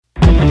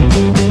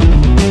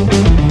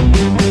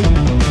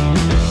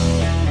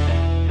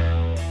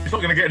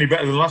any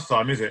better than last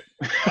time, is it?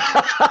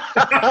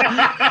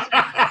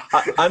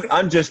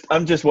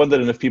 I'm just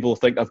wondering if people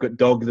think I've got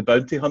Dog the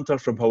Bounty Hunter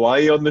from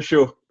Hawaii on the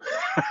show.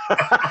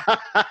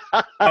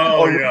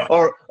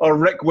 or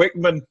Rick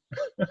Wakeman.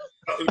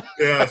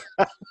 Yeah.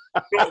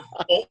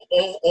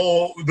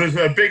 Or there's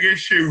a big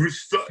issue,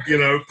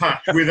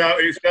 patch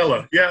without its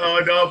fella. Yeah,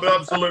 I know,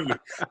 but absolutely.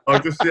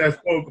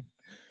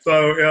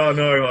 So yeah, I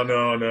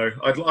know.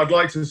 I'd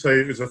like to say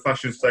it was a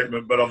fashion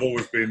statement, but I've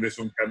always been this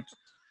unkempt.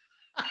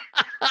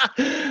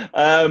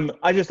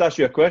 I just asked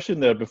you a question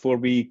there before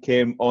we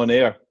came on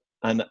air,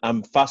 and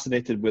I'm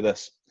fascinated with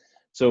this.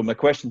 So my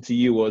question to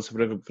you was,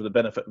 for the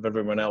benefit of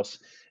everyone else,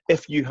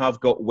 if you have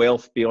got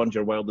wealth beyond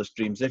your wildest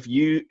dreams, if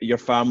you, your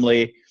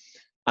family,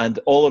 and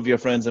all of your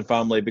friends and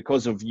family,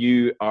 because of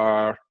you,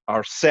 are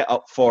set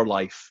up for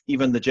life,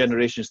 even the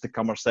generations to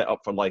come are set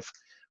up for life,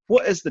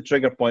 what is the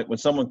trigger point when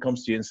someone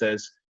comes to you and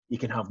says, you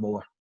can have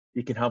more,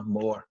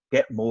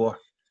 get more,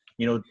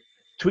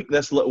 tweak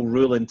this little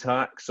rule in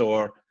tax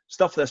or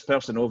stuff this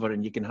person over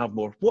and you can have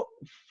more? What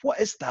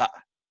is that?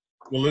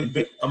 Well,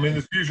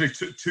 there's usually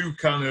two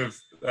kind of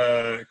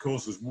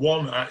causes.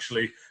 One,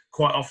 actually,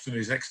 quite often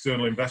is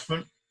external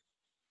investment,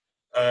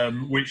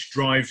 which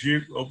drives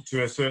you up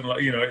to a certain,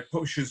 it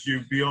pushes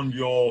you beyond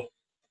your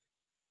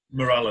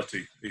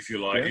morality, if you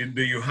like.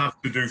 Yeah. You have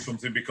to do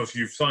something because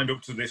you've signed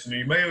up to this, and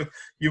you may have,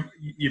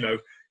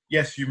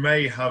 yes, you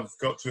may have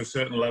got to a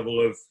certain level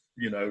of,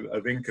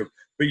 of income,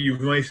 but you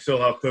may still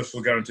have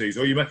personal guarantees,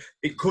 or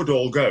it could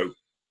all go.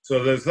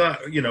 So there's that,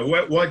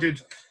 why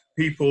did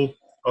people,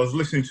 I was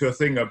listening to a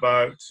thing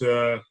about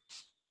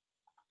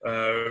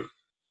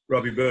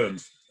Robbie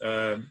Burns,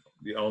 and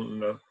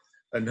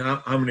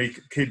how many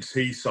kids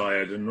he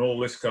sired and all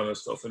this kind of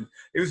stuff. And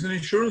it was an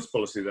insurance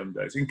policy them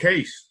days,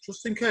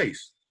 just in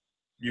case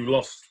you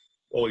lost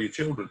all your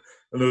children.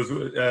 And there was,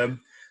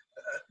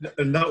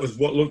 and that was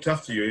what looked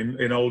after you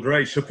in older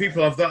age. So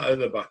people have that at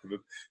the back of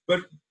them.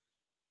 But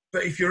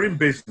if you're in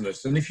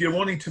business and if you're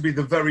wanting to be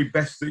the very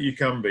best that you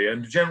can be,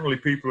 and generally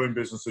people in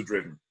business are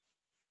driven,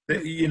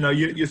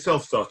 your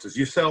self-starters,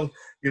 your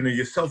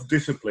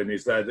self-discipline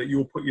is there, that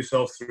you'll put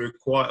yourself through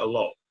quite a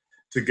lot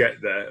to get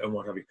there and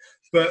what have you.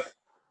 But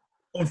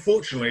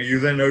unfortunately, you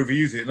then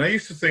overuse it. And I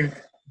used to think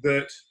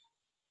that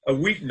a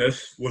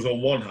weakness was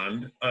on one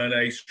hand and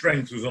a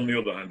strength was on the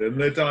other hand, and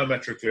they're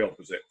diametrically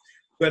opposite.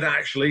 But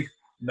actually,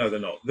 no,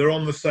 they're not. They're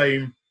on the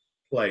same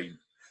plane.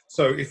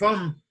 So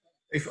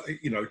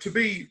to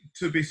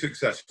be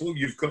successful,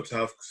 you've got to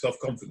have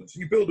self-confidence.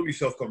 You build up your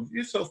self-confidence,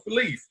 your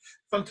self-belief.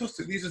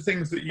 Fantastic. These are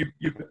things that you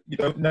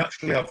don't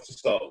naturally have to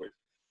start with.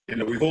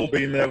 We've all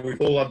been there.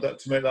 We've all had that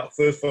to make that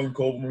first phone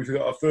call when we've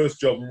got our first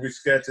job and we're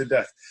scared to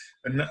death.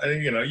 And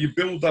you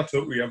build that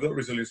up. We have that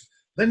resilience.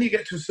 Then you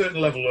get to a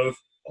certain level of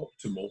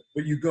optimal,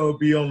 but you go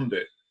beyond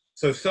it.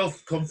 So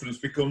self-confidence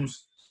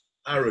becomes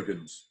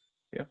arrogance.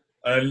 Yeah.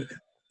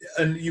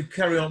 And you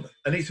carry on,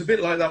 and it's a bit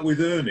like that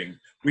with earning.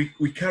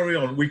 We carry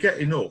on, we get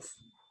enough,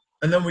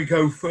 and then we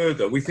go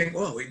further. We think,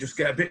 well, we just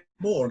get a bit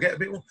more,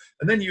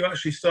 and then you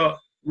actually start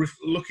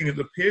looking at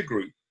the peer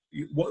group.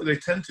 What they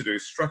tend to do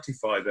is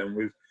stratify them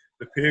with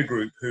the peer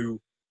group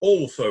who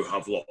also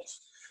have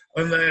lots.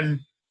 And then,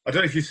 I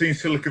don't know if you've seen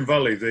Silicon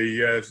Valley,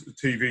 the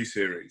TV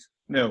series.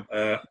 No.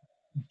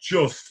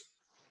 Just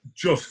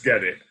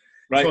get it.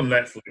 Right. It's on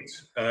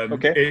Netflix.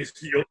 Okay.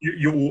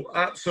 You'll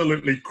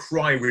absolutely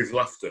cry with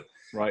laughter.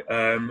 Right.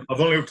 I've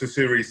only up to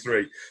series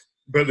 3,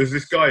 but there's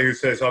this guy who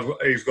says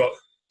he's got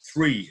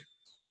 3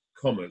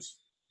 commas.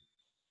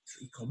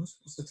 3 commas?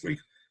 What's the 3?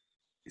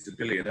 He's a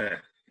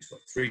billionaire. He's got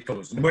 3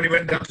 commas. And when he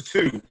went down to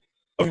 2,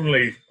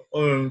 only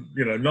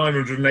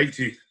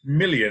 980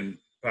 million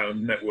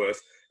pound net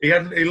worth,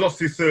 he lost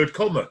his 3rd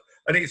comma.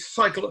 And it's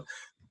cycle.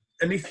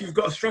 And if you've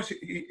got a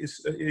strategy,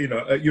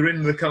 you're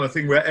in the kind of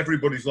thing where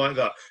everybody's like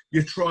that.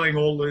 You're trying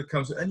all the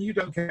kinds of, and you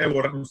don't care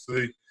what happens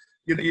to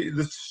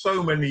there's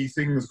so many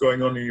things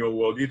going on in your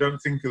world. You don't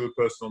think of the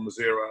person on the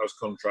 0-hours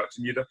contract,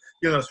 and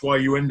that's why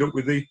you end up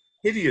with the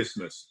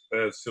hideousness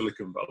of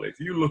Silicon Valley. If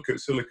you look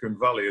at Silicon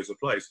Valley as a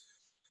place,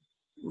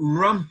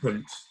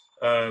 rampant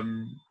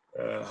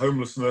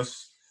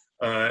homelessness,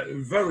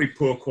 very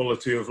poor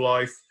quality of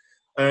life,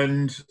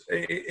 and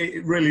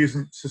it really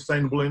isn't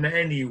sustainable in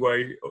any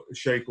way,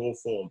 shape or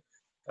form.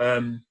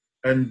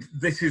 And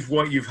this is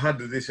what you've had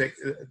this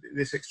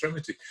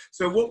extremity.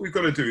 So what we've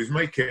got to do is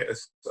make it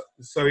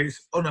so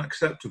it's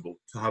unacceptable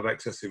to have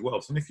excessive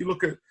wealth. And if you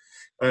look at,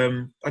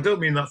 I don't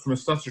mean that from a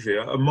statutory,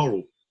 a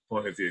moral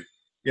point of view.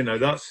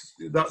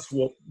 That's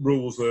what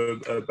rules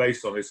are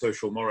based on, is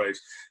social mores.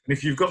 And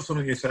if you've got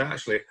something you say,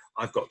 actually,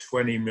 I've got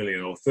 20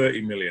 million or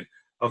 30 million,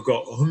 I've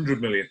got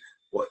 100 million.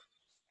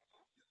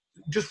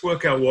 Just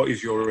work out what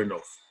is your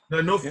enough.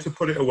 Enough to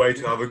put it away,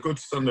 to have a good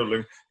standard of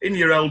living. In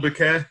your elder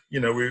care,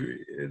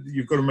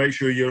 you've got to make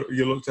sure you're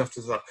looked after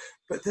that.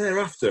 But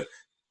thereafter,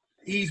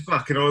 ease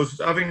back. And I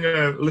was having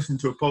listened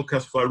to a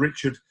podcast by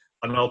Richard,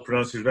 and I'll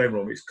pronounce his name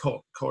wrong. It's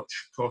Koch.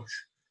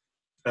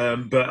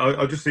 But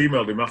I just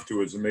emailed him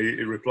afterwards, and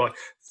he replied,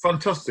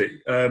 fantastic.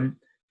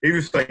 He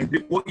was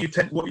saying what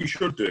you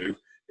should do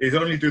is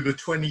only do the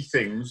 20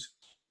 things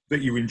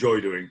that you enjoy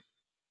doing,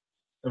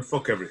 and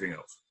fuck everything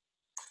else.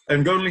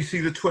 And only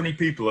see the 20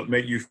 people that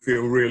make you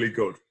feel really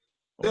good.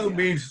 Don't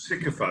be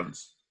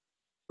sycophants,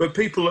 but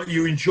people that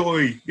you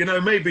enjoy,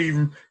 maybe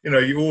even,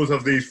 you always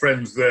have these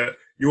friends that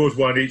you always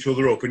wind each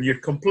other up and you're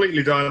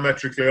completely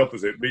diametrically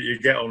opposite, but you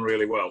get on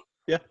really well.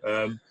 Yeah.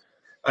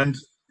 And,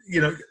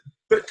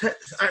 but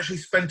actually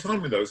spend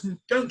time with those, and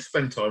don't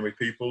spend time with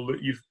people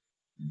that you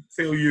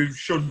feel you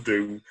should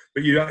do,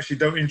 but you actually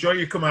don't enjoy.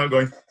 You come out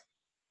going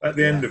at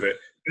the end of it.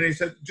 And he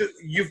said,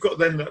 you've got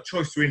then that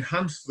choice to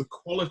enhance the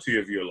quality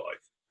of your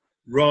life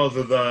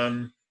rather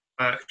than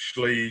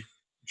actually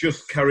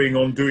just carrying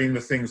on doing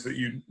the things that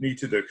you need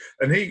to do.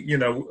 And he,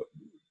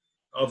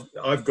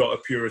 I've got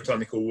a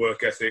puritanical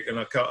work ethic, and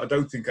I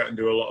don't think I can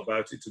do a lot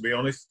about it, to be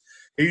honest.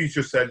 He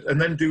just said, and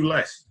then do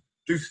less.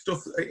 Do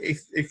stuff.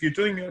 If you're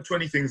doing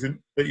 20 things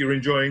that you're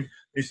enjoying,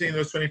 you're seeing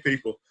those 20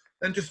 people,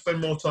 then just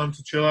spend more time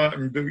to chill out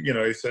and do.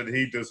 He said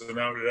he does an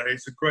hour a day.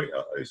 It's a great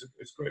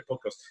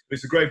podcast.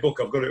 It's a great book.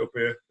 I've got it up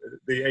here.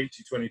 The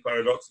 80-20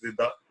 Paradox. I did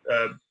that.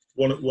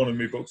 One of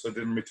my books I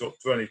did in my top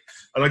 20,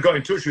 and I got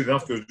in touch with him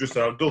afterwards just to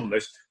have done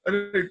this.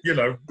 And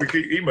we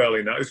keep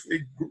emailing now. It's a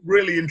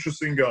really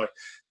interesting guy.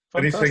 Fantastic.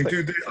 And he's saying,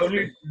 dude,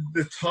 only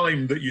the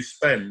time that you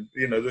spend,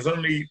 there's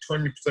only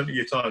 20% of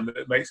your time that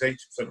it makes 80%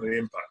 of the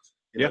impact.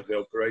 The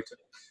operator.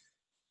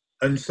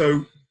 And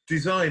so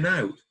design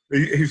out.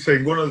 He's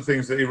saying one of the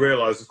things that he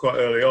realised quite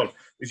early on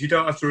is you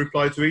don't have to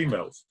reply to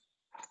emails.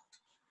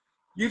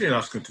 You didn't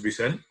ask them to be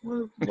sent.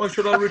 Well, why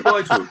should I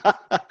reply to them?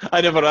 I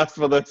never asked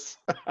for this.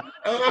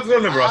 I've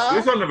never asked for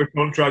this. I've never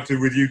contracted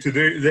with you to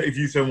do that. If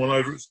you send one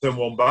over, send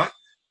one back,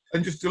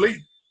 and just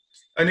delete.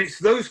 And it's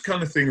those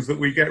kind of things that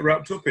we get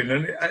wrapped up in.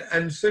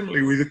 And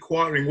similarly with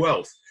acquiring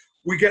wealth,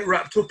 we get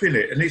wrapped up in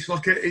it. And it's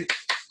like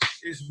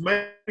it's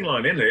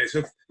mainline,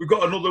 isn't it? We've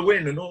got another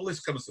win and all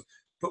this kind of stuff.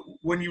 But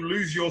when you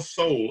lose your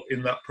soul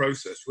in that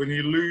process, when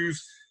you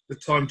lose the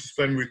time to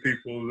spend with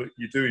people that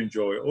you do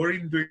enjoy, or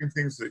even doing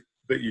things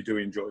that you do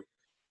enjoy,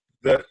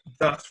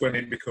 that's when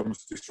it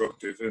becomes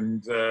destructive.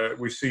 And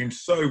we've seen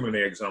so many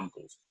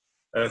examples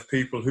of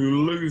people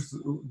who lose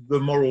the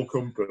moral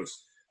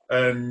compass,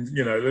 and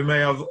they may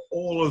have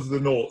all of the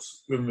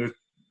noughts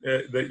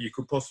that you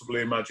could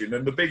possibly imagine,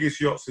 and the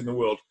biggest yachts in the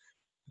world,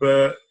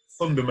 but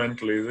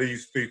fundamentally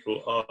these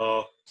people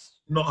are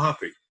not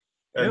happy,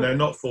 and they're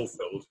not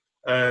fulfilled,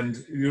 and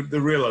they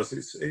realise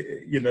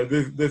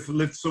they've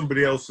lived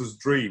somebody else's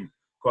dream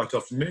quite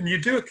often. And you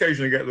do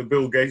occasionally get the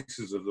Bill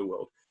Gateses of the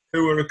world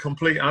who are a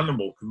complete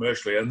animal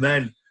commercially, and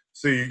then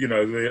see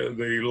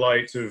the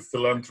light of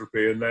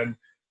philanthropy and then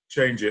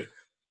change it.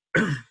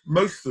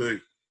 Most of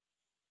the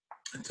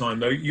time,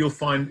 though, you'll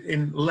find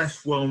in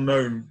less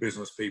well-known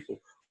business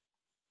people,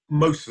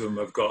 most of them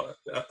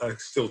are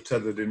still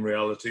tethered in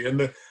reality, and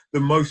the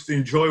most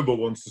enjoyable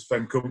ones to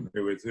spend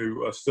company with,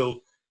 who are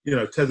still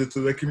tethered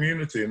to their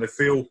community, and they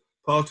feel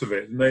part of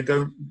it, and they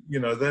don't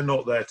they're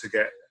not there to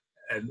get.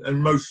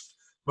 And most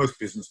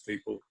business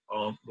people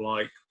aren't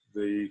like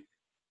the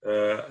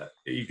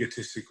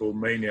egotistical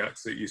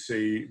maniacs that you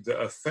see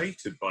that are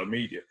fated by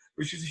media,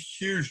 which is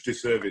a huge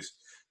disservice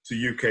to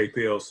UK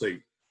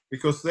PLC,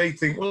 because they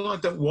think, well, I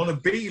don't want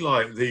to be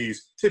like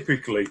these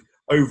typically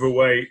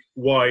overweight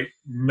white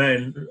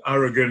men,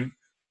 arrogant,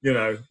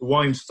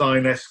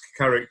 Weinstein-esque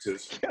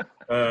characters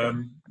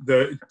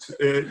that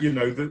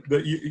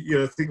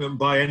think they can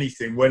buy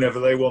anything whenever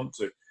they want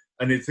to,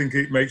 and they think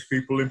it makes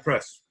people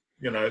impressed.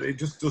 It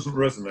just doesn't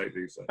resonate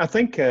these days. I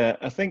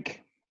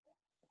think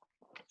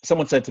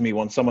someone said to me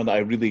once, someone that I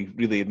really,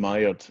 really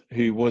admired,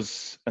 who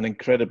was an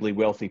incredibly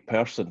wealthy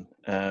person,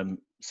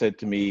 said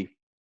to me,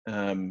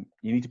 you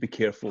need to be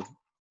careful.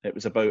 It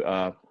was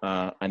about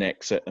an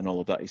exit and all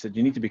of that. He said,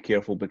 you need to be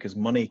careful because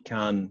money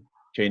can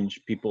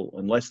change people.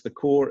 Unless the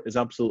core is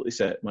absolutely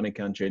set, money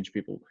can change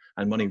people,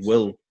 and money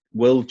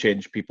will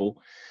change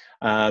people.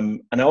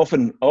 And I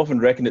often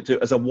reckon it too,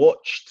 as I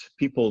watched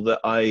people that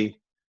I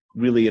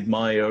really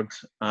admired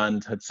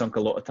and had sunk a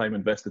lot of time,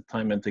 invested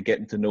time into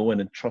getting to know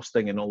and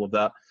trusting and all of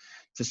that,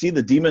 to see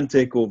the demon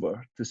take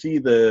over, to see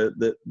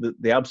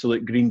the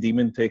absolute green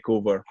demon take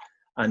over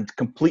and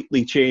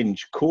completely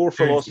change core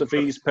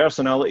philosophies,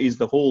 personalities,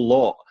 the whole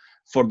lot,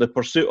 for the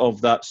pursuit of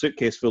that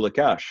suitcase full of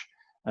cash,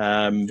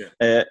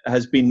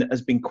 has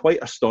been quite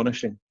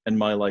astonishing in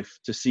my life,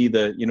 to see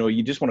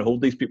you just want to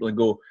hold these people and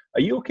go,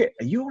 are you okay?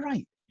 Are you all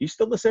right? Are you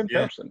still the same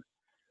person?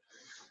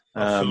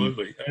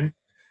 Absolutely.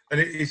 And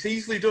it's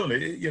easily done.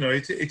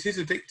 It is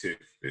addictive.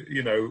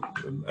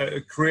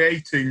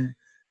 Creating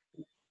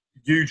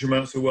huge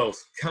amounts of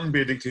wealth can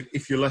be addictive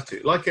if you let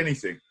it. Like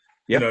anything,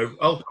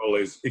 alcohol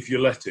is if you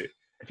let it.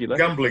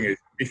 Gambling is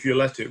if you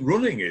let it.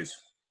 Running is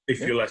if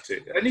you let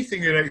it.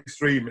 Anything in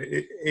extreme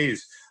it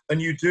is, and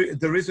you do.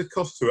 There is a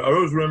cost to it. I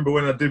always remember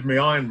when I did my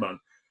Ironman,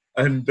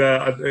 and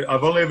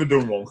I've only ever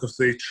done one because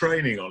the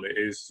training on it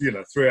is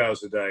 3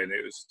 hours a day, and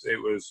it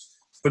was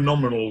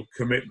phenomenal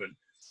commitment.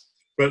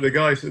 But the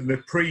guys in the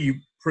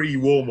pre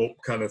warm up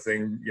kind of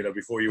thing,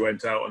 before you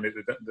went out on it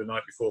the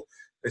night before,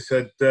 they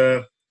said,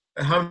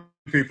 how many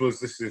people is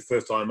this the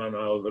first time? And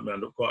I'll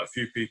end up quite a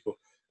few people.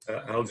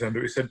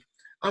 Alexander. He said,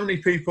 how many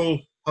people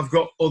have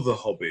got other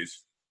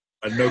hobbies?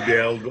 And nobody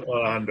held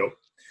a hand up.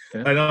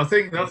 Yeah. And I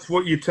think that's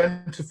what you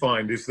tend to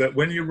find, is that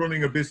when you're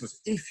running a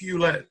business, if you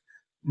let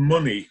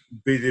money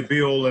be the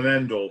be-all and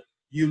end-all,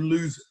 you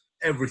lose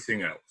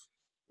everything else.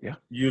 Yeah.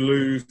 You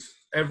lose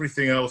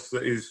everything else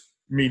that is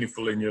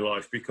meaningful in your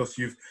life, because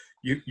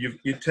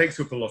it takes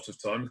up a lot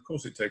of time. Of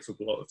course, it takes up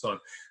a lot of time.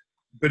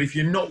 But if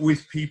you're not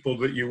with people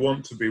that you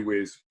want to be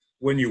with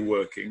when you're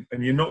working,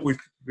 and you're not with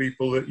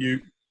people that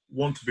you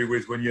want to be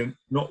with when you're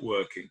not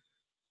working,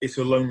 it's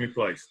a lonely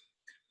place.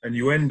 And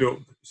you end up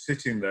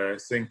sitting there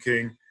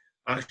thinking,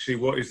 actually,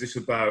 what is this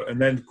about? And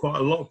then quite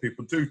a lot of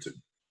people do to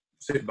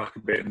sit back a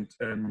bit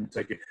and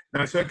take it.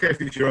 Now, it's okay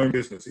if it's your own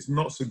business. It's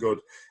not so good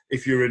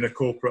if you're in a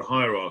corporate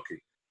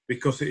hierarchy,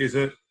 because it is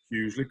a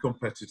hugely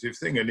competitive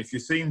thing. And if you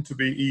seem to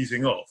be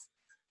easing off,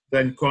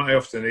 then quite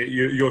often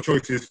your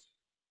choice is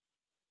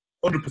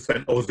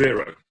 100% or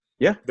zero.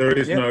 Yeah. There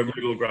is no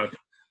middle ground.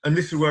 And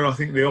this is where I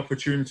think the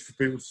opportunity for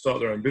people to start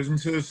their own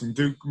businesses and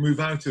move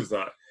out of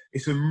that,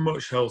 it's a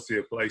much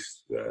healthier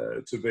place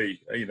to be.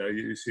 You know,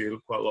 you see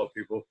quite a lot of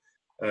people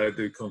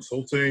do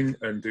consulting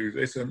and do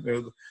this, and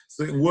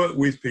so they can work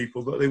with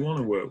people that they want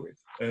to work with,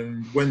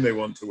 and when they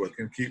want to work,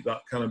 and keep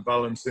that kind of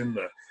balance in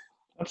there.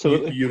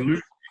 Absolutely.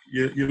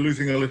 You're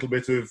losing a little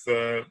bit of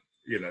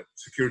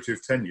security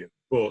of tenure,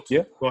 but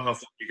quite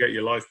often you get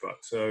your life back.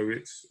 So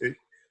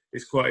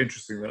it's quite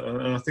interesting,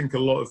 and I think a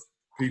lot of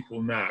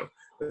people now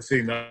are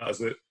seeing that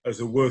as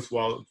a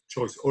worthwhile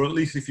choice, or at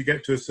least if you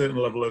get to a certain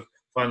level of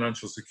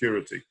financial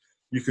security,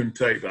 you can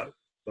take that,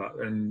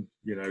 and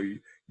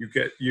you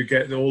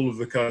get all of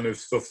the kind of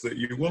stuff that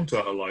you want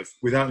out of life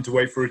without having to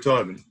wait for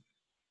retirement.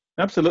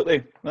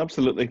 Absolutely.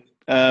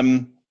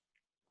 I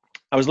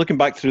was looking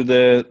back through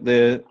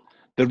the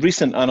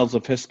recent annals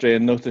of history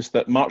and noticed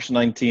that March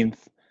 19th,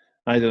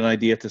 I had an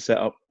idea to set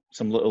up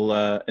some little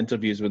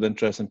interviews with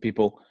interesting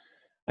people,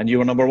 and you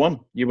were number one.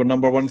 You were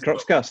number one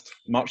Crux Cast,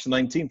 March the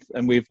 19th,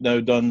 and we've now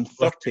done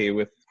 30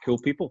 with cool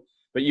people.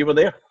 But you were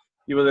there.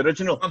 You were the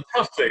original.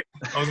 Fantastic.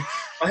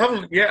 I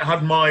haven't yet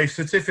had my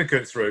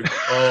certificate through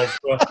of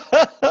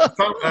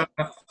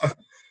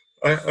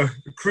a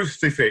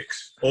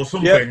crucifix or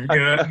something.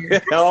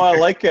 I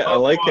like it.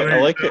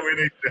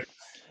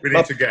 We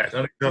need to get.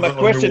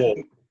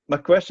 My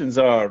questions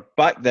are,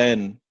 back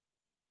then,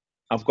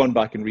 I've gone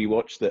back and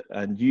rewatched it,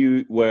 and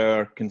you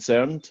were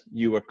concerned.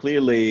 You were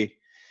clearly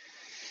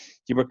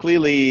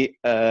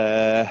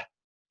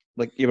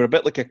like you were a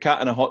bit like a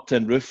cat in a hot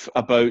tin roof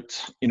about,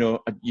 you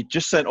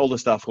just sent all the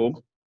staff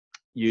home.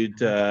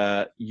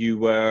 You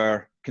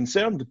were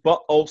concerned,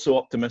 but also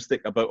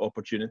optimistic about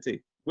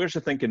opportunity. Where's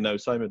your thinking now,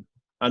 Simon?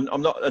 And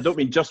I don't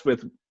mean just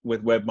with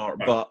WebMart,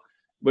 but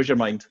where's your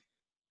mind?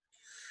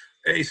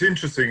 It's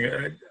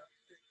interesting.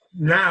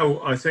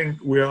 Now I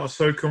think we are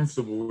so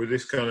comfortable with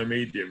this kind of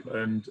medium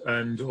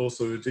and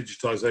also the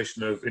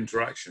digitization of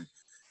interaction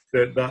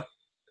that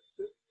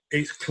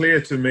it's clear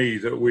to me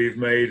that we've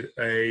made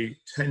a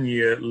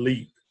 10-year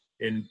leap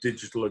in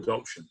digital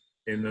adoption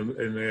in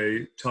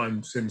the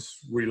time since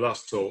we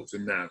last talked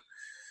and now,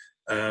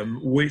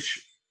 which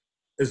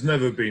has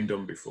never been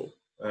done before.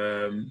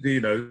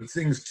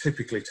 Things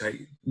typically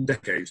take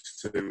decades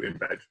to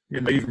embed.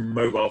 Even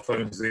mobile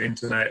phones, the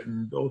internet,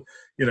 and all.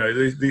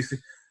 These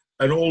things,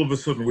 and all of a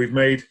sudden we've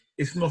made.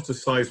 It's not a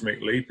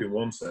seismic leap in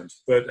one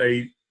sense, but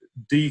a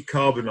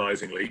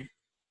decarbonising leap,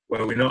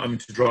 where we're not having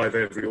to drive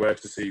everywhere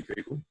to see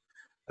people.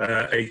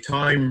 A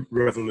time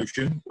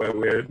revolution where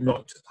we're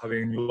not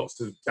having lots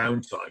of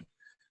downtime.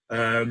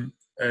 An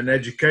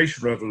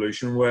education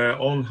revolution where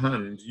on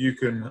hand you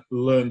can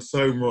learn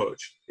so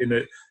much in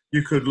it.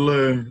 You could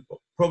learn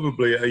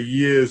probably a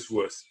year's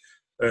worth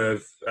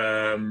of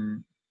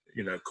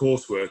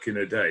coursework in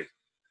a day.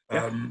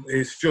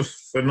 It's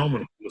just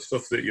phenomenal, the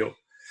stuff that you're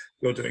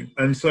doing.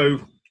 And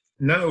so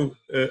now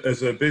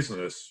as a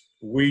business,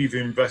 we've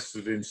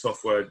invested in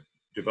software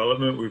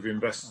development, we've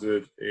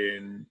invested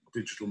in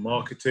digital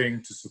marketing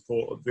to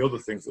support the other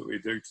things that we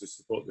do to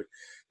support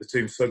the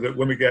team, so that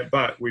when we get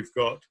back, we've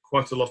got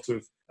quite a lot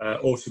of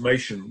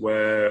automation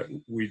where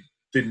we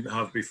didn't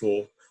have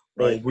before,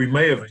 or we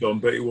may have done,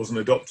 but it wasn't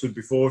adopted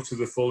before to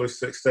the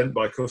fullest extent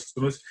by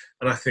customers.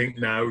 And I think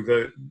now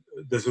that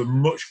there's a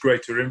much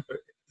greater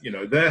impact.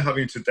 They're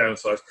having to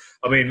downsize.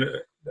 I mean,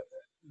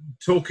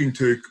 talking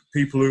to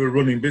people who are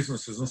running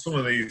businesses, and some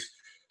of these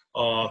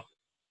are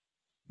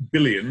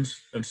billions,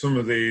 and some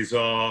of these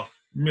are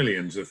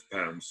millions of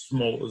pounds,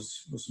 small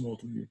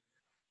to me.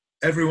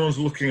 Everyone's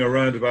looking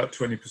around about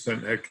 20%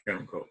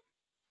 headcount cut.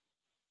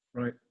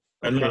 Right.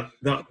 And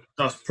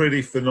that's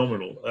pretty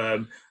phenomenal.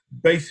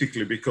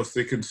 Basically because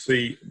they can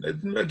see, I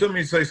don't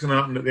mean to say it's going to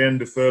happen at the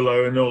end of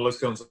furlough and all this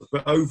kind of stuff,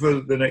 but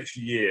over the next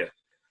year,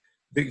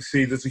 they can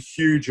see there's a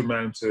huge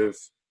amount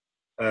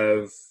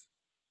of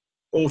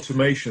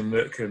automation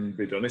that can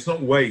be done. It's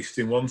not waste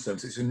in one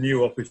sense, it's a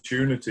new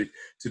opportunity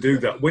to do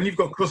that. When you've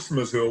got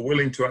customers who are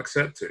willing to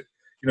accept it,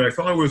 if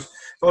I was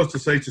to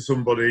say to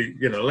somebody,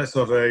 let's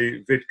have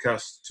a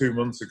vidcast 2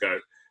 months ago,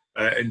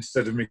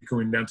 instead of me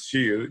coming down to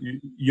see you,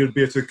 you'd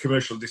be at a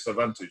commercial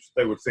disadvantage.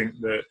 They would think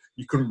that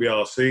you couldn't be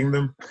arsed seeing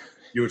them.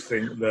 You would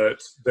think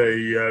that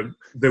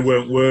they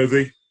weren't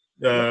worthy.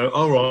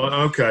 All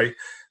right, okay.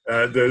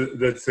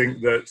 They'd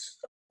think that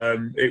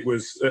it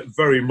was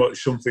very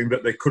much something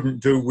that they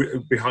couldn't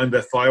do behind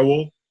their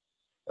firewall.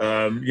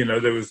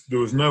 There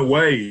was no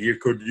way you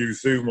could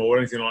use Zoom or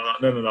anything like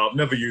that. No, I've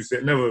never used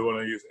it. Never want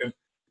to use it.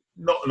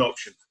 Not an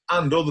option.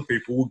 And other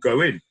people would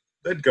go in.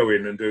 They'd go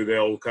in and do the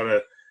old kind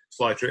of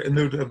slide trick, and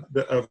they would have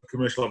a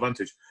commercial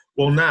advantage.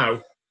 Well,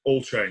 now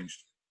all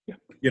changed. Yeah.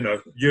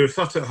 You're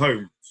sat at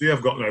home, so you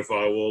have got no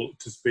firewall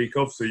to speak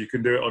of. So you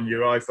can do it on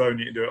your iPhone.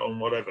 You can do it on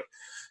whatever.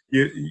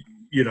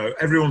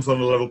 Everyone's on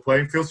a level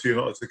playing field, so you're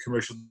not at a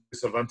commercial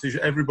disadvantage.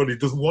 Everybody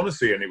doesn't want to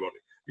see anybody.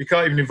 You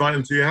can't even invite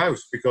them to your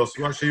house because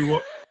you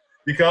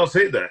can't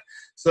sit there.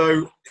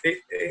 So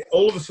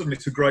all of a sudden,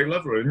 it's a great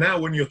level. And now,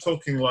 when you're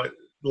talking like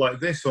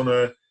this on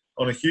a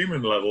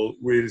human level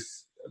with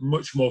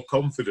much more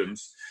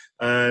confidence,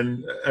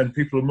 and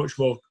people are much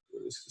more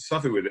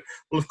savvy with it.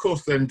 Well, of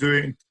course, then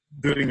doing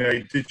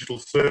a digital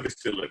service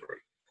delivery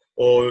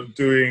or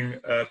doing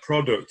a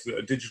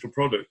digital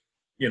product,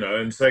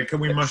 and saying, can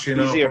we mash in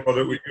our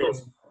product with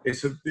yours?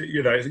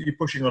 You're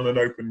pushing on an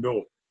open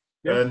door.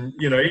 Yeah. And,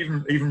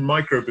 even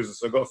micro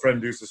business, I've got a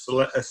friend who's a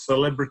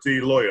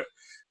celebrity lawyer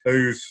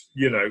who's,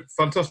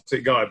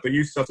 fantastic guy, but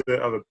used to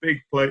have a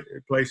big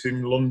place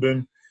in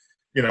London,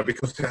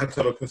 because he had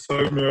to have a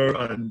persona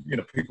and,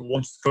 people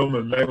wanted to come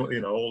and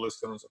they, all this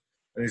kind of stuff.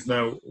 And he's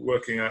now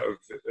working out of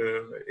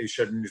his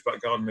shed in his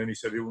back garden, and he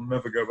said he will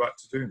never go back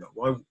to doing that.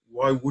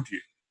 Why would you?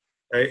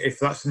 If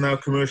that's now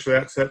commercially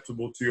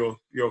acceptable to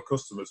your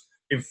customers,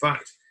 in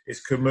fact,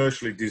 it's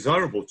commercially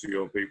desirable to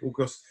your people,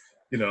 because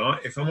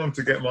if I want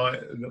to get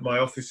my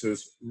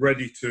officers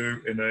ready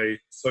to, in a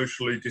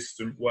socially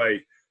distant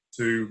way,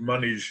 to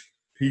manage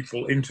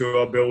people into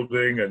our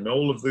building and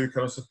all of the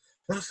kind of stuff,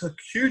 that's a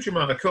huge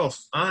amount of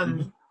cost,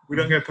 and we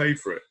don't get paid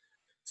for it.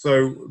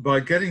 So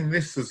by getting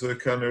this as a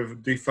kind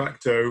of de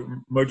facto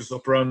modus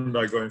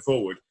operandi going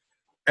forward,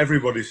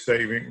 everybody's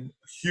saving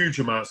huge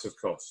amounts of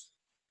costs.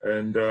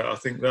 And I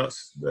think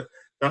that's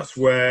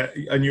where,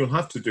 and you'll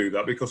have to do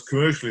that, because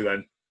commercially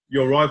then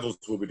your rivals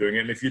will be doing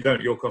it, and if you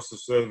don't, your cost of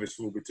service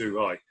will be too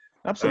high.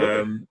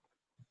 Absolutely.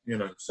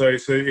 So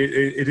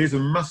it is a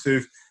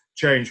massive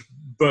change,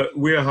 but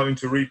we are having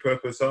to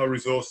repurpose our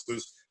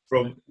resources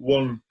from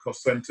one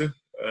cost centre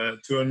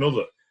to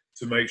another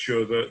to make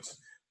sure that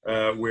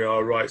we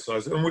are right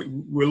sized. And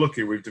we're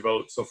lucky we've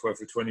developed software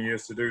for 20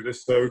 years to do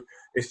this, so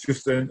it's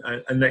just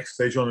a next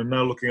stage on, and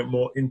now looking at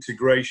more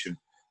integration.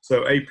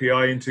 So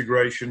API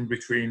integration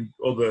between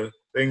other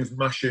things,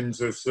 mashings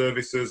of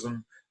services,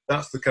 and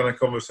that's the kind of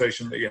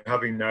conversation that you're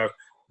having now,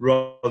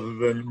 rather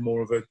than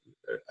more of a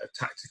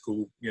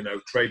tactical,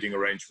 trading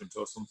arrangement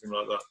or something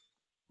like that.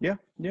 Yeah.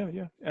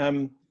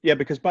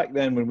 Because back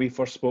then when we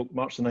first spoke,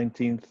 March the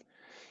 19th,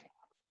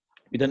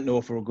 we didn't know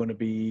if we were going to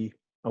be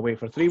away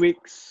for 3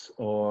 weeks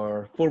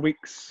or 4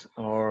 weeks,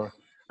 and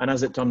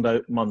as it turned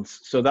out,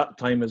 months. So that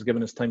time has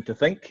given us time to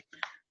think,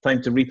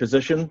 time to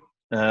reposition,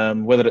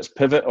 whether it's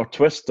pivot or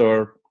twist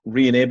or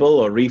re-enable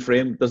or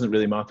reframe, doesn't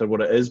really matter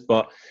what it is,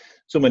 but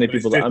so many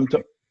people that I'm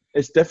talking,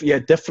 it's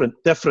different,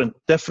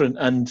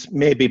 and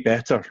maybe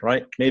better,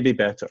 right? Maybe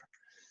better.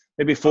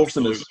 Maybe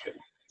forcing us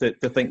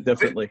to think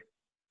differently.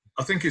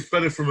 I think it's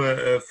better from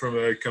a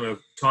kind of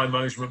time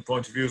management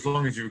point of view, as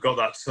long as you've got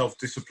that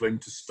self-discipline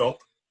to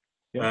stop.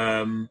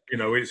 Yeah.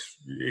 It's,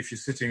 if you're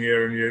sitting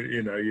here and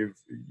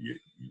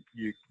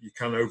you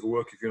can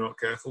overwork if you're not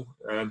careful.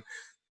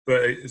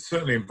 But it's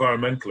certainly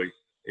environmentally,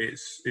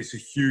 it's a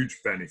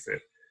huge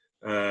benefit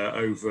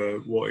over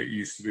what it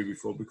used to be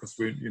before, because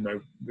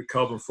the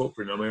carbon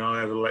footprint. I mean, I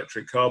have an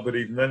electric car, but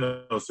even then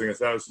I was doing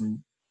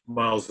 1,000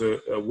 miles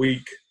a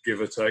week, give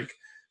or take.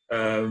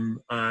 And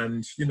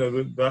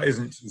that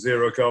isn't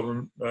zero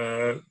carbon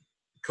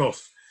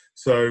cost.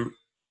 So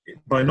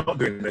by not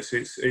doing this,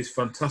 it's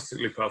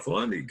fantastically powerful,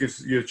 and it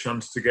gives you a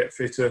chance to get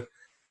fitter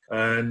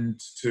and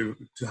to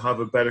have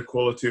a better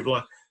quality of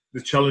life.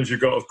 The challenge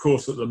you've got, of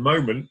course, at the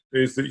moment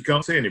is that you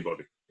can't see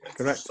anybody.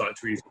 Correct. It's starting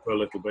to ease up a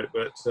little bit,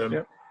 but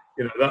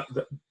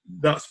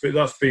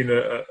that's been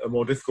a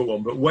more difficult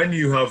one. But when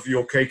you have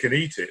your cake and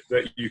eat it,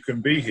 that you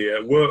can be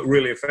here, work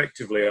really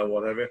effectively and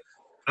whatever,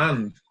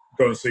 and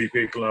go and see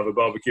people and have a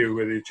barbecue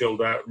with you,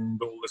 chilled out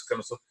and all this kind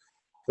of stuff,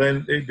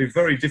 then it'd be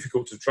very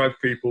difficult to drag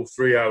people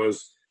 3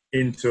 hours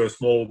into a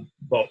small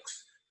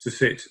box to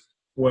sit,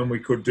 when we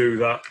could do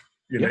that,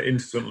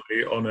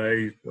 instantly on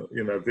a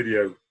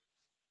video.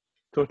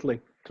 Totally.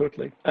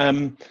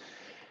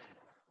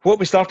 What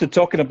we started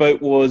talking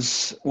about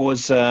was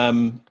a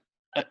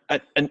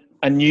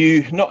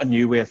new, not a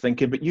new way of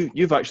thinking, but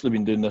you've actually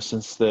been doing this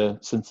since the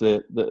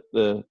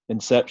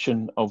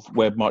inception of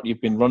WebMart.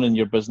 You've been running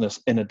your business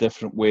in a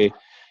different way.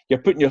 You're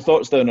putting your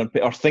thoughts down on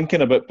paper, or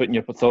thinking about putting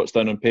your thoughts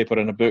down on paper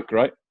in a book,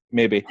 right?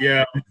 Maybe.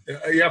 Yeah,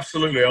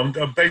 absolutely. I'm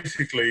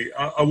basically,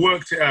 I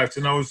worked it out,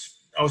 and I was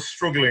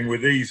struggling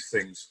with these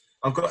things.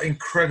 I've got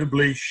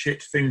incredibly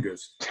shit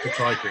fingers for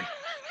typing.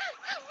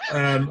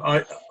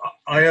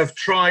 I have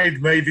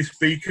tried Mavis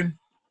Beacon.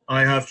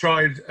 I have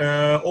tried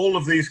all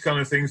of these kind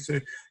of things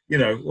to,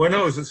 when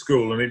I was at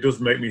school, and it does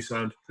make me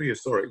sound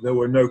prehistoric, there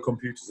were no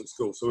computers at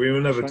school, so we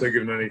were never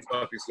given any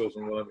typing skills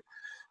and whatever.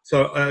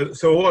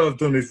 So what I've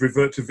done is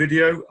revert to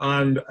video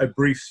and a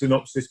brief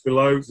synopsis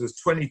below. There's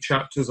 20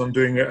 chapters. I'm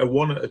doing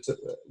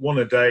one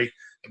a day.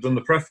 I've done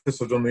the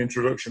preface, I've done the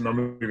introduction, I'm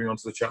moving on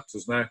to the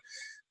chapters now.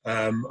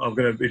 I'm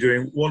going to be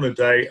doing one a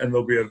day, and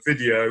there'll be a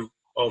video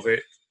of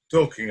it,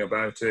 talking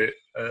about it,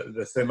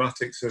 the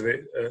thematics of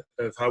it,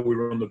 of how we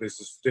run the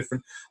business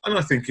different. And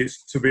I think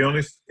it's, to be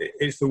honest,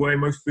 it's the way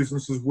most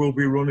businesses will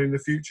be run in the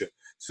future.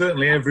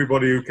 Certainly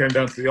everybody who came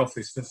down to the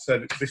office has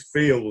said this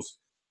feels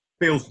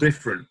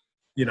different.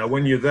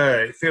 When you're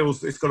there,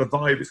 it's got a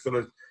vibe, it's got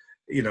a,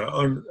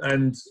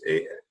 and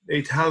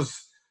it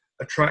has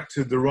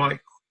attracted the right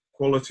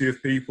quality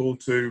of people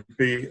to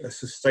be a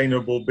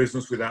sustainable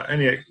business without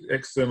any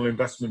external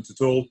investment at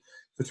all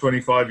for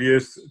 25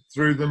 years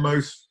through the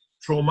most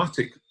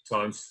traumatic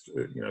times,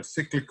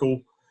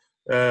 cyclical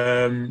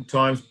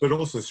times, but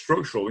also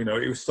structural.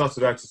 It was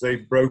started out as a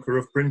broker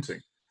of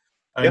printing.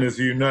 And as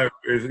you know,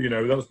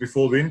 that was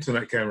before the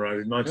internet came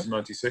around in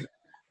 1996.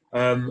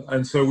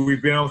 And so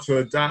we've been able to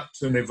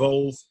adapt and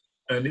evolve.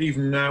 And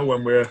even now,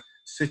 when we're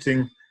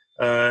sitting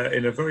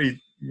in a very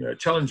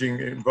challenging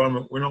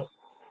environment, we're not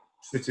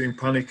sitting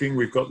panicking.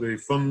 We've got the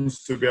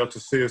funds to be able to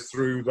see us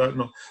through that.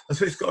 And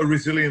so it's got a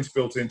resilience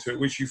built into it,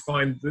 which you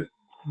find that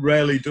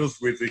rarely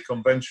does with the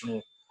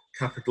conventional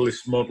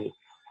capitalist model.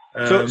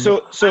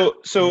 So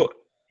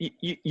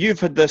you've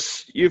had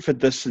this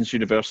since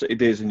university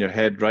days in your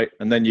head, right?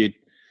 And then you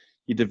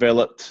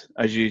developed,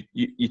 as you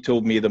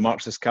told me, the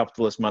Marxist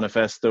Capitalist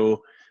Manifesto,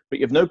 but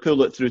you've now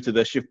pulled it through to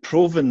this. You've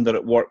proven that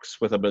it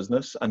works with a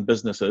business and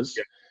businesses,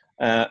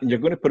 and you're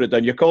going to put it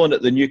down. You're calling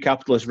it the New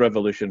Capitalist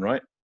Revolution,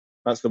 right?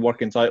 That's the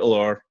working title,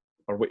 or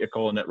what you're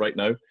calling it right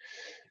now.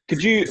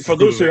 Could you, for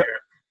those who,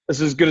 this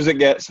is as good as it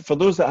gets, for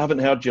those that haven't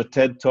heard your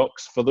TED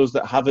Talks, for those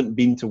that haven't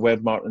been to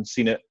WebMart and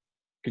seen it,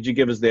 could you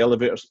give us the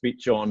elevator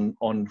speech on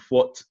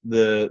what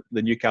the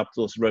New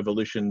Capitalist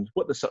Revolution,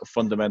 what the sort of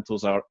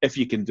fundamentals are, if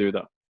you can do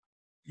that?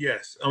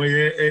 Yes, I mean,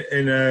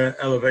 in an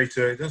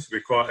elevator, it has to be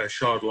quite a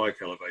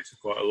shard-like elevator,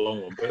 quite a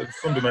long one, but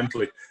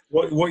fundamentally,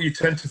 what you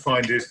tend to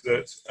find is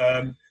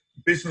that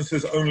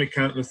businesses only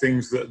count the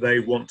things that they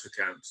want to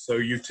count. So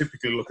you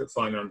typically look at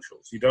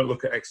financials. You don't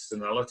look at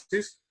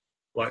externalities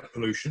like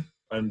pollution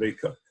and the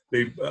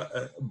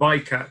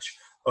bycatch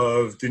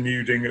of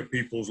denuding at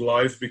people's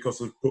lives because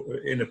of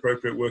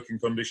inappropriate working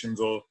conditions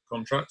or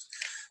contracts.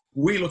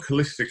 We look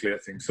holistically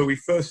at things. So we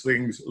first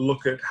things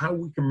look at how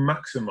we can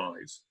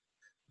maximize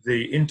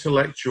the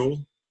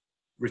intellectual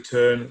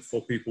return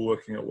for people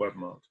working at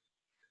WebMart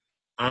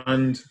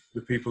and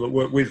the people that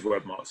work with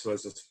WebMart. So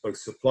there's both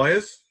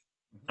suppliers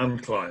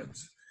and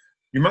clients.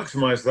 You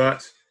maximize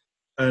that,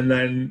 and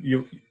then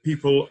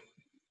people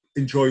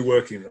enjoy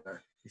working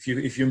there.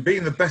 If you're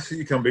being the best that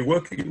you can be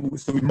working,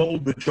 so we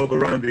mold the job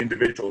around the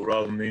individual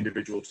rather than the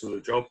individual to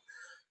the job,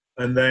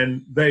 and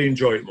then they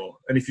enjoy it more.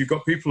 And if you've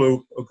got people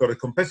who have got a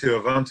competitive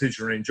advantage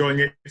and are enjoying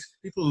it,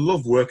 people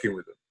love working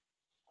with them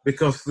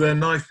because they're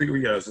nice people.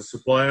 As a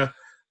supplier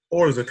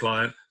or as a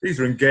client, these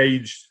are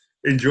engaged,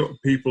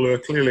 people who are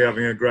clearly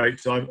having a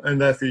great time, and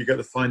therefore you get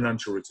the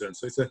financial return.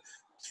 So it's a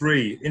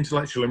 3: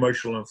 intellectual,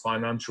 emotional, and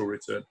financial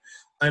return.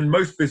 And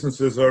most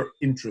businesses are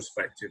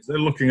introspective. They're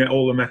looking at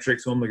all the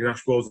metrics on the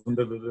dashboards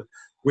and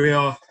We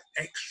are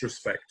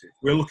extrospective.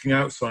 We're looking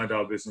outside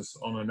our business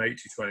on an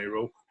 80-20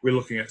 rule. We're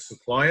looking at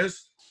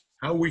suppliers,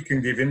 how we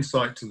can give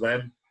insight to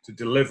them to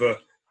deliver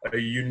a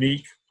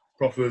unique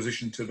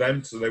proposition to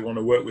them so they want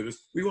to work with us.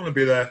 We want to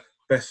be their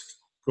best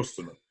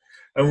customer.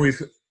 And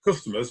with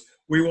customers,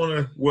 we want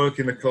to work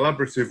in a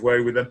collaborative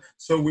way with them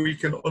so we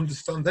can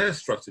understand their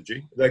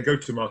strategy, their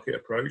go-to-market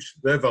approach,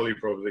 their value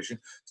proposition,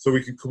 so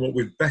we can come up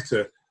with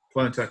better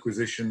client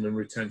acquisition and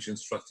retention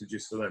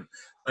strategies for them.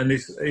 And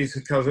it's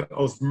a kind of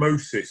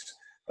osmosis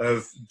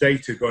of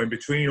data going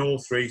between all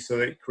three so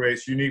that it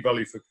creates unique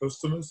value for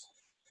customers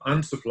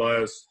and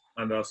suppliers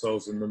and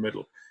ourselves in the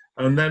middle.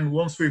 And then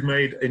once we've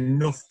made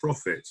enough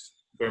profit,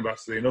 going back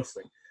to the enough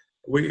thing,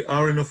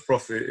 our enough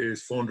profit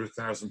is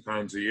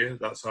 £400,000 a year.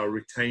 That's our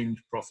retained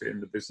profit in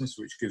the business,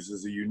 which gives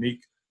us a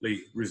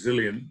uniquely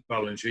resilient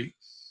balance sheet.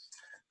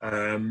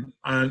 And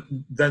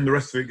then the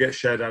rest of it gets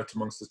shared out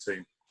amongst the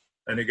team.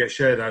 And it gets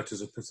shared out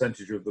as a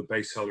percentage of the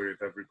base salary of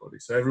everybody.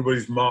 So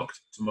everybody's marked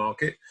to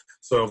market.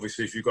 So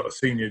obviously, if you've got a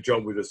senior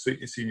job with a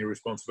senior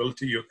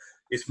responsibility,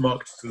 it's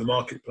marked to the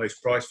marketplace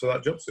price for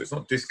that job. So it's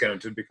not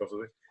discounted because of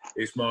it.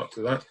 It's marked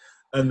to that.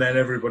 And then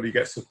everybody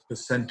gets a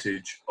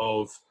percentage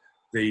of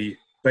the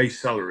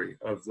base salary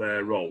of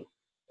their role.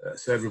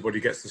 So everybody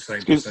gets the same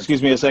percentage.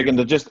 Excuse me a second.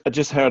 I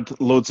just heard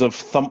loads of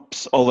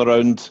thumps all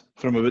around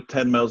from about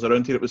 10 miles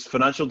around here. It was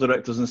financial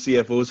directors and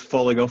CFOs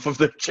falling off of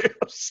their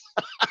chairs.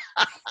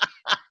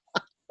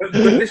 But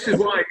this is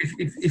why,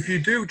 if you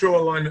do draw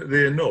a line at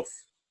the enough,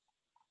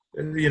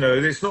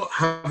 it's not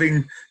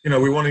having,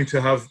 we're wanting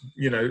to have,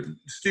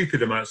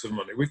 stupid amounts of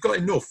money. We've got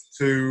enough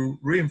to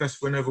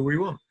reinvest whenever we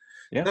want.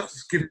 Yeah.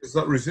 That's given us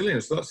that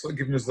resilience. That's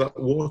given us that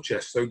war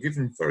chest. So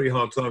given very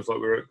hard times like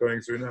we're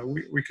going through now,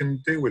 we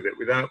can deal with it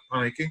without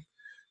panicking.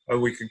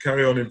 And we can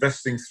carry on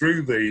investing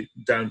through the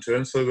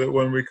downturn so that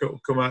when we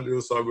come out the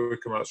other side, we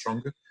come out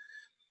stronger.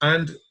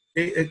 And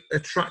it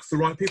attracts the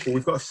right people.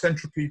 We've got a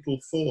centripetal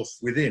force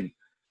within.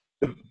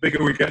 The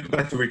bigger we get, the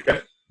better we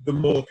get, the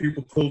more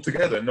people pull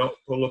together, not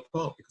pull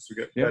apart, because we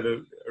get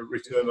better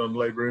return on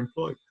labour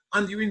employed.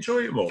 And you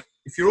enjoy it more.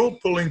 If you're all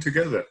pulling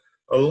together,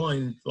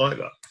 aligned like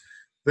that,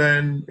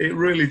 then it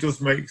really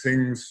does make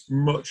things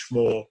much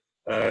more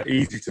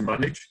easy to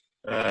manage,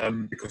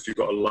 because you've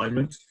got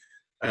alignment.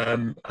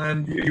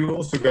 And you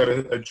also got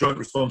a joint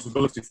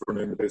responsibility for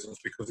running the business,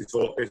 because it's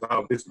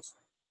our business.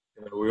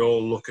 We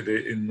all look at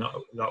it in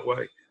that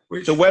way.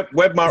 So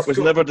WebMart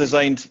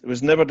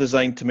was never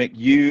designed to make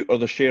you or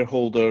the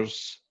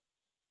shareholders,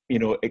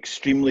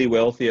 extremely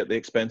wealthy at the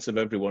expense of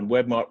everyone.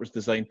 WebMart was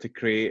designed to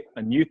create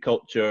a new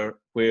culture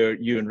where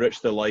you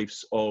enrich the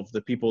lives of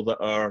the people that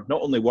are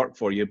not only work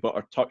for you but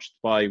are touched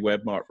by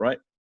WebMart, right?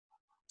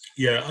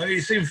 Yeah,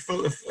 it seems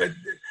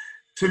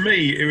to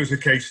me it was a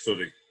case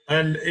study.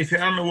 And if it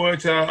hadn't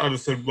worked out, I'd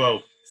have said,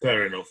 well,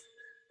 fair enough.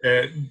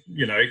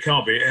 It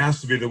can't be. It has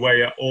to be the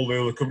way all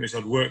the other companies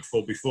I'd worked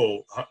for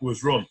before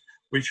was run,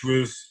 which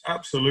was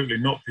absolutely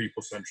not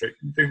people-centric.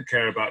 Didn't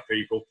care about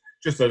people.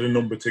 Just had a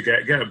number to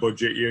get a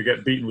budget. You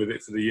get beaten with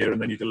it for the year, and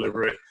then you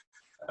deliver it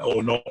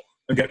or not,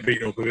 and get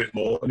beaten up a bit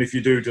more. And if you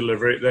do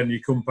deliver it, then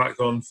you come back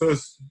on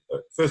first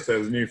day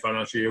of the new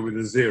financial year with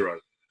a 0.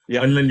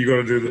 Yeah. And then you've got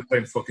to do the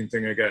same fucking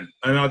thing again.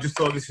 And I just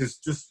thought, this is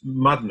just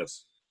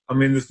madness. I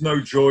mean, there's no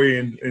joy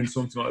in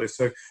something like this.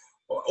 So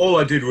all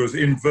I did was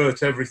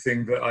invert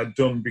everything that I'd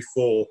done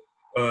before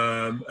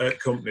at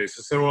companies.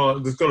 I said, well,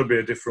 there's got to be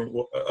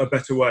a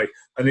better way.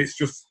 And it's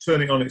just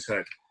turn it on its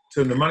head.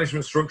 Turn the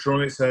management structure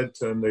on its head.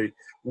 Turn the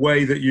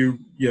way that you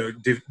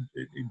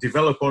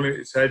develop on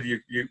its head. You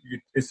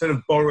instead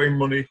of borrowing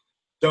money,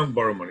 don't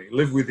borrow money.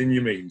 Live within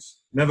your means.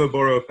 Never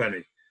borrow a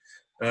penny.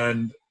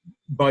 And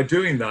by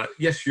doing that,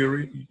 yes,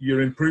 your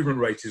improvement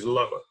rate is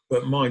lower,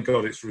 but my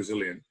God, it's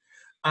resilient.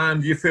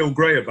 And you feel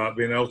great about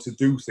being able to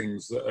do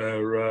things that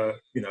are, a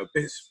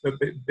bit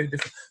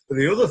different. But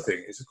the other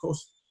thing is, of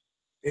course,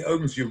 it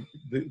opens you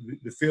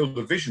the field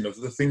of vision of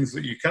the things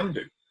that you can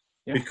do,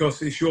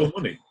 because it's your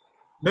money.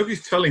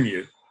 Nobody's telling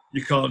you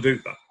can't do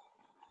that.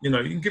 You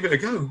can give it a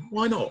go.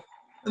 Why not?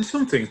 And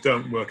some things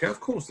don't work out.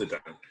 Of course they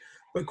don't.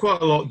 But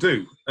quite a lot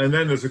do. And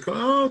then there's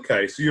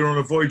okay, so you're on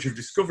a voyage of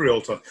discovery all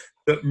the time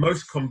that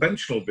most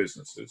conventional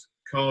businesses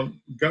can't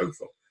go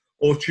for.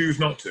 Or choose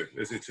not to,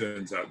 as it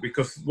turns out,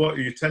 because what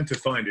you tend to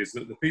find is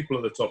that the people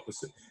at the top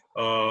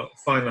are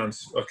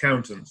finance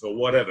accountants or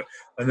whatever,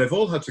 and they've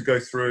all had to go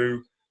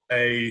through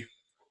a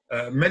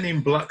Men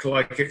in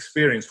Black-like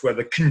experience where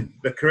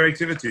the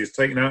creativity is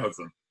taken out of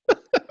them,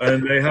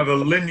 and they have a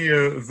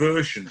linear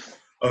version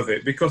of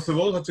it because they've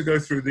all had to go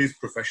through these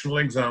professional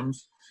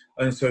exams,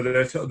 and so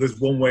there's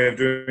one way of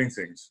doing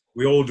things.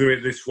 We all do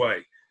it this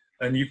way.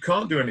 And you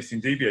can't do anything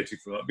deviating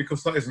from that,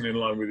 because that isn't in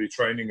line with your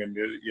training and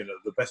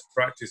the best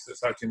practice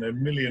that's out in a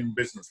million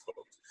business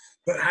books.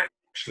 But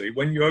actually,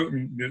 when you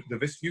open the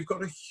VIST, you've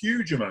got a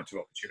huge amount of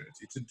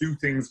opportunity to do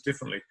things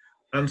differently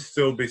and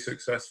still be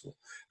successful.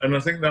 And I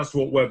think that's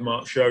what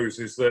WebMart shows,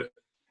 is that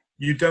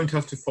you don't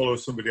have to follow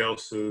somebody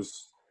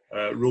else's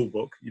rule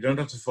book. You don't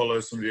have to follow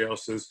somebody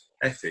else's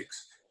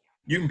ethics.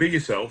 You can be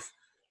yourself,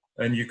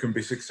 and you can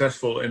be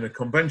successful in a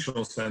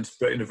conventional sense,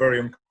 but in a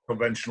very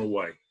unconventional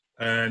way.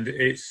 And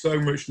it's so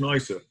much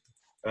nicer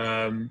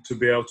to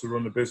be able to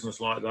run a business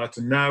like that.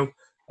 And now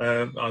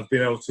I've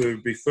been able to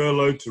be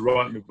furloughed to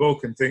write my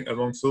book and think,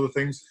 amongst other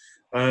things.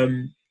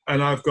 And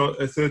I've got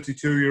a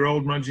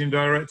 32-year-old managing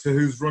director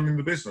who's running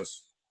the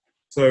business.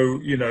 So,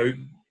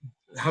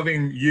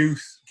 having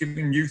youth,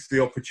 giving youth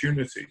the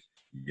opportunity,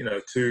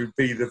 to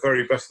be the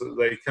very best that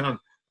they can.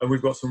 And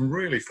we've got some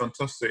really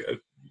fantastic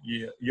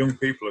young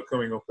people are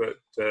coming up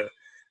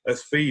at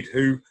speed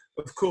who,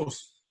 of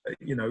course,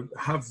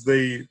 have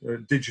the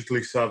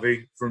digitally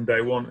savvy from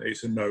day one.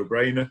 It's a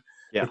no-brainer.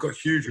 Yeah. They've got a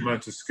huge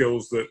amount of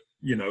skills that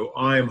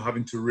I am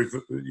having to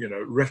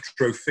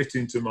retrofit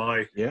into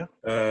my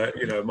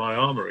my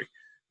armory.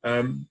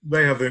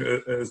 They have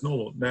it as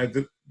normal. Now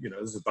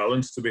there's a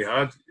balance to be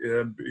had,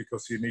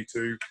 because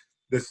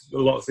there's a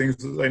lot of things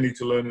that they need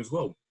to learn as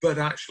well. But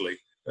actually,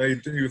 they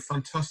do a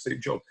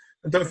fantastic job.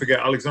 And don't forget,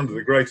 Alexander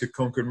the Great had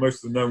conquered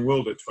most of the known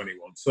world at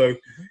 21. So,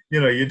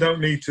 you don't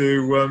need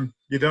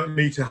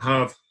to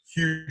have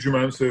huge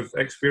amounts of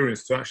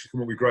experience to actually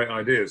come up with great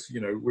ideas.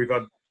 We've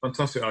had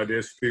fantastic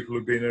ideas for people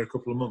who've been here a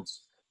couple of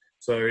months.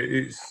 So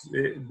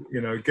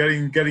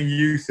getting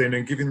youth in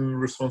and giving them the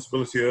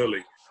responsibility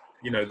early.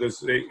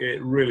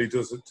 It really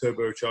does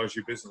turbocharge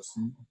your business,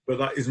 but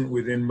that isn't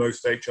within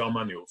most HR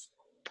manuals.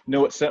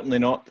 No, it's certainly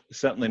not.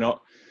 Certainly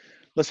not.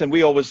 Listen,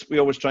 we always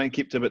try and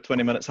keep to about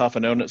 20 minutes, half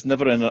an hour, and it's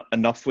never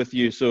enough with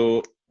you.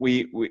 So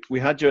we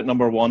had you at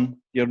number 1.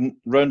 You're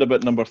round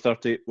about number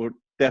 30. We'll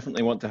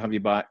definitely want to have you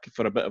back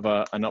for a bit of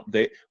an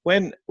update.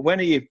 When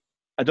are you?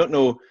 I don't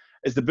know.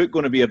 Is the book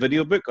going to be a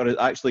video book, or is it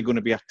actually going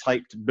to be a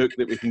typed book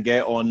that we can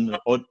get on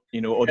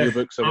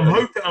audiobooks or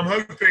whatever? I'm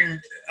hoping.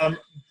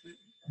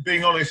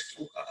 Being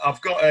honest,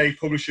 I've got a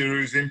publisher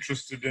who's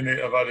interested in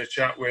it. I've had a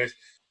chat with.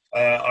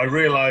 I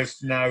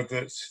realise now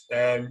that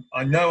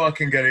I know I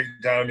can get it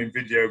down in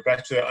video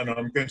better, and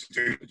I'm going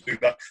to do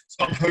that.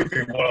 So I'm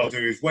hoping what I'll do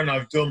is when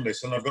I've done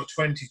this, and I've got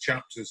 20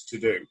 chapters to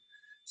do.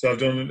 So I've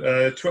done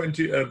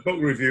 20 book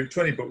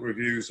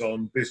reviews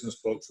on business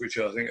books, which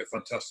I think are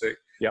fantastic.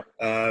 Yep.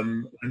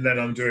 And then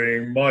I'm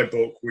doing my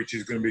book, which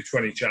is going to be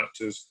 20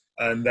 chapters.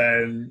 And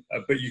then,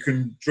 but you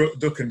can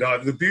duck and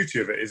dive. The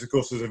beauty of it is, of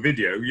course, there's a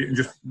video. You can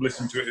just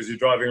listen to it as you're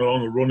driving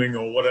along or running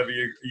or whatever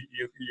you're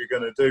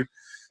going to do.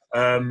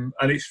 And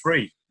it's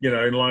free,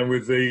 in line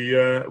with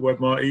the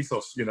WebMart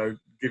ethos,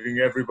 giving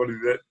everybody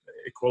the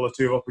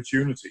equality of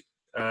opportunity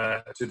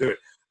to do it.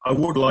 I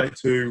would like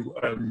to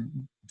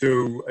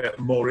do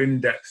a more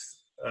in-depth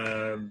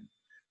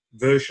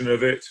version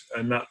of it,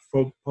 and that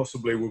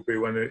possibly would be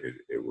when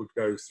it would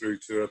go through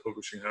to a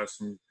publishing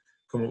house and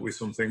come up with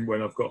something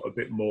when I've got a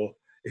bit more,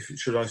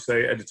 should I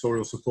say,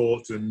 editorial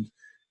support, and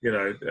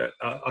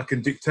I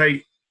can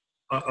dictate.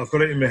 I've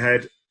got it in my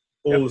head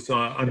all the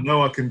time. I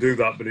know I can do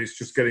that, but it's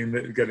just getting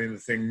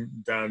the thing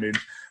down in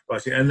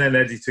writing and then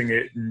editing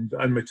it, and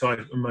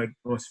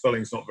my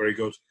spelling's not very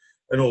good,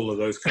 and all of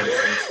those kind of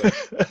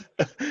things.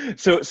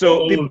 So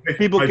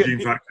people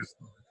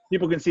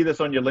can see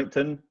this on your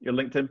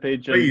LinkedIn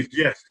page. Please,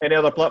 yes. Any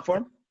other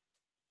platform?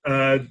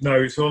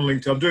 No, it's on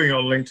LinkedIn. I'm doing it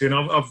on LinkedIn.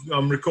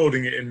 I'm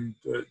recording it in,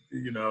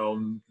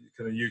 on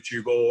kind of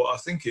YouTube, or I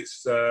think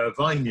it's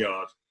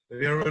Vineyard.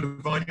 Have you ever heard of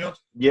Vineyard?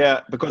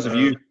 Yeah, because of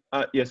you.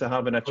 Yes, I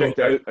have, and I checked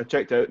it out. I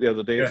checked it out the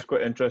other day. Yeah. It's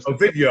quite interesting. Oh,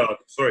 Vidyard.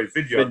 Sorry,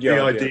 Vidyard.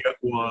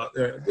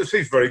 Vidyard. This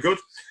is very good.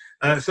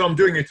 So I'm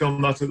doing it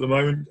on that at the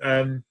moment,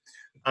 and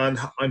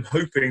I'm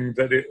hoping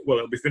that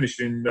it'll be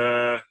finished in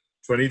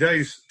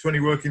 20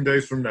 working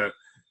days from now.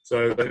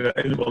 So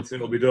in a month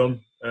it'll be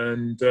done,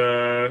 and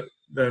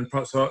then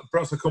perhaps I'll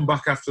come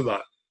back after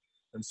that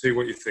and see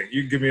what you think.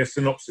 You can give me a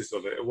synopsis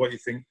of it, or what you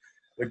think,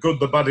 the good,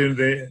 the bad, and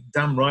the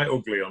damn right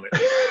ugly on it.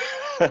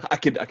 I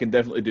can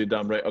definitely do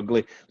damn right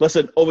ugly.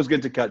 Listen, always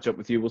good to catch up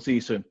with you. We'll see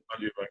you soon.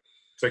 And you, mate.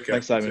 Take care.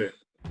 Thanks, Simon.